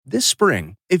This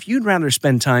spring, if you'd rather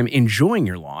spend time enjoying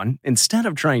your lawn instead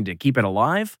of trying to keep it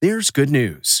alive, there's good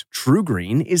news.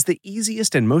 TruGreen is the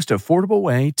easiest and most affordable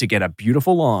way to get a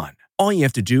beautiful lawn. All you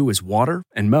have to do is water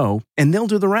and mow, and they'll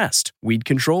do the rest. Weed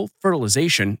control,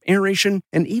 fertilization, aeration,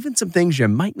 and even some things you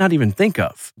might not even think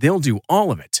of. They'll do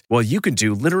all of it, while you can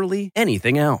do literally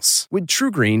anything else. With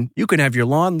TruGreen, you can have your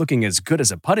lawn looking as good as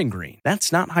a putting green.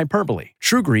 That's not hyperbole.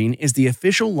 TruGreen is the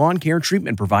official lawn care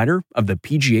treatment provider of the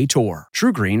PGA Tour.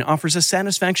 TruGreen offers a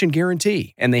satisfaction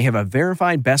guarantee, and they have a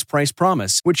verified best price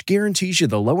promise, which guarantees you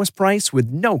the lowest price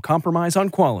with no compromise on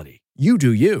quality. You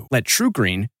do you. Let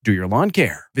TruGreen do your lawn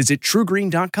care. Visit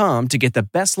TruGreen.com to get the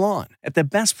best lawn at the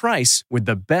best price with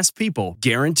the best people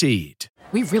guaranteed.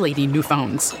 We really need new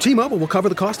phones. T-Mobile will cover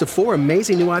the cost of 4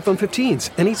 amazing new iPhone 15s,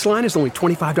 and each line is only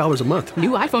 $25 a month.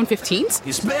 New iPhone 15s?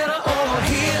 It's better over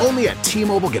here. Only at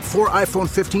T-Mobile, get 4 iPhone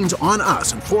 15s on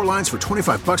us and 4 lines for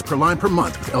 $25 per line per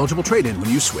month with eligible trade-in when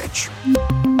you switch.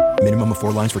 Minimum of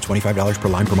 4 lines for $25 per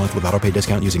line per month with autopay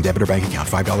discount using debit or bank account.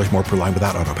 $5 more per line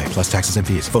without autopay, plus taxes and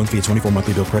fees. Phone fee at 24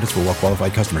 monthly bill credits for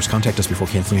well-qualified customers. Contact us before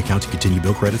canceling account to continue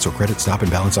bill credits or credit stop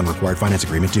and balance on required finance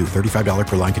agreement due. $35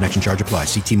 per line connection charge applies.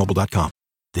 See T-Mobile.com.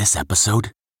 This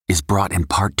episode is brought in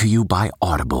part to you by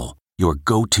Audible, your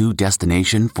go-to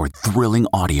destination for thrilling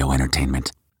audio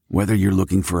entertainment. Whether you're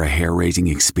looking for a hair-raising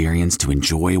experience to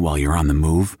enjoy while you're on the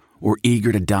move or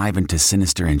eager to dive into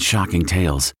sinister and shocking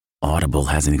tales, Audible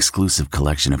has an exclusive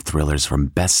collection of thrillers from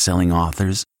best-selling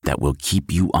authors that will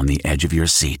keep you on the edge of your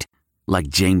seat. Like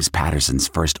James Patterson's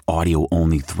first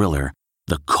audio-only thriller,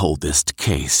 The Coldest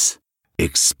Case.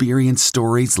 Experience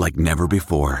stories like never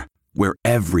before, where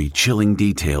every chilling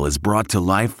detail is brought to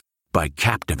life by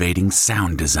captivating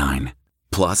sound design.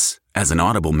 Plus, as an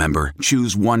Audible member,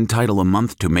 choose one title a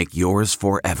month to make yours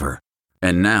forever.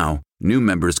 And now, new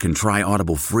members can try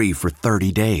Audible free for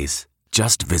 30 days.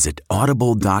 Just visit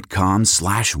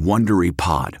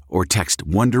audible.com/WonderyPod or text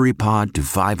WonderyPod to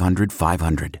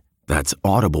 500-500. That's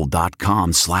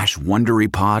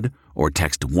audible.com/WonderyPod or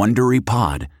text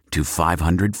WonderyPod to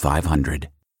 500-500.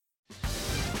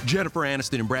 Jennifer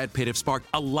Aniston and Brad Pitt have sparked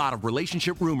a lot of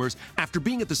relationship rumors after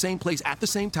being at the same place at the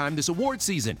same time this award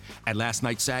season. At last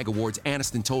night's SAG Awards,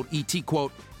 Aniston told ET,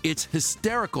 quote, "It's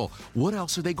hysterical. What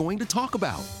else are they going to talk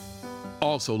about?"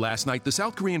 Also last night, the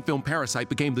South Korean film Parasite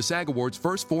became the SAG Awards'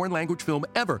 first foreign language film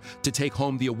ever to take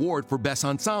home the award for Best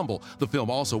Ensemble. The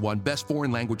film also won Best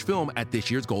Foreign Language Film at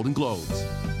this year's Golden Globes.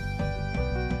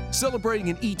 Celebrating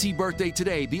an ET birthday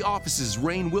today, The Office's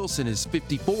Rainn Wilson is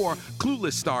 54,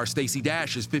 Clueless star Stacey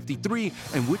Dash is 53,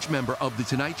 and which member of The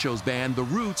Tonight Show's band, The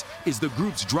Roots, is the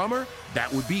group's drummer?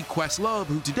 That would be Questlove,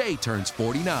 who today turns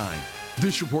 49.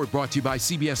 This report brought to you by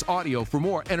CBS Audio. For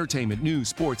more entertainment, news,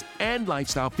 sports, and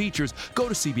lifestyle features, go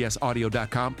to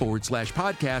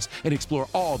cbsaudio.com/podcast and explore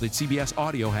all that CBS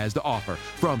Audio has to offer.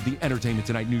 From the Entertainment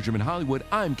Tonight newsroom in Hollywood,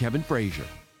 I'm Kevin Frazier.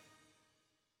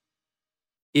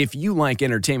 If you like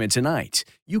Entertainment Tonight,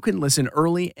 you can listen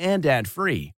early and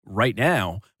ad-free right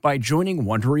now by joining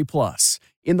Wondery Plus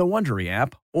in the Wondery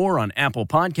app or on Apple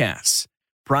Podcasts.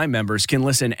 Prime members can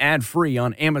listen ad-free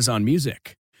on Amazon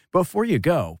Music. Before you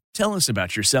go, tell us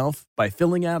about yourself by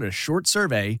filling out a short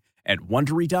survey at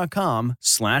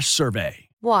Wondery.com/survey.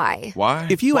 Why?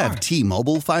 If you have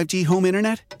T-Mobile 5G home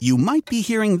internet, you might be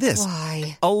hearing this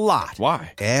Why? a lot.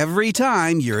 Why? Every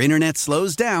time your internet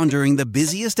slows down during the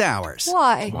busiest hours.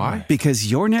 Why? Because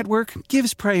your network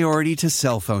gives priority to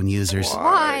cell phone users.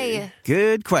 Why?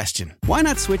 Good question. Why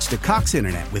not switch to Cox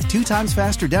Internet with 2 times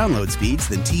faster download speeds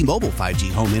than T-Mobile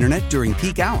 5G home internet during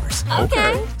peak hours?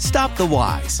 Okay. Stop the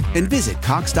whys and visit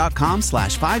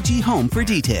Cox.com/5G home for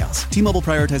details. T-Mobile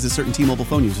prioritizes certain T-Mobile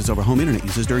phone users over home internet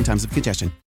users during times of congestion.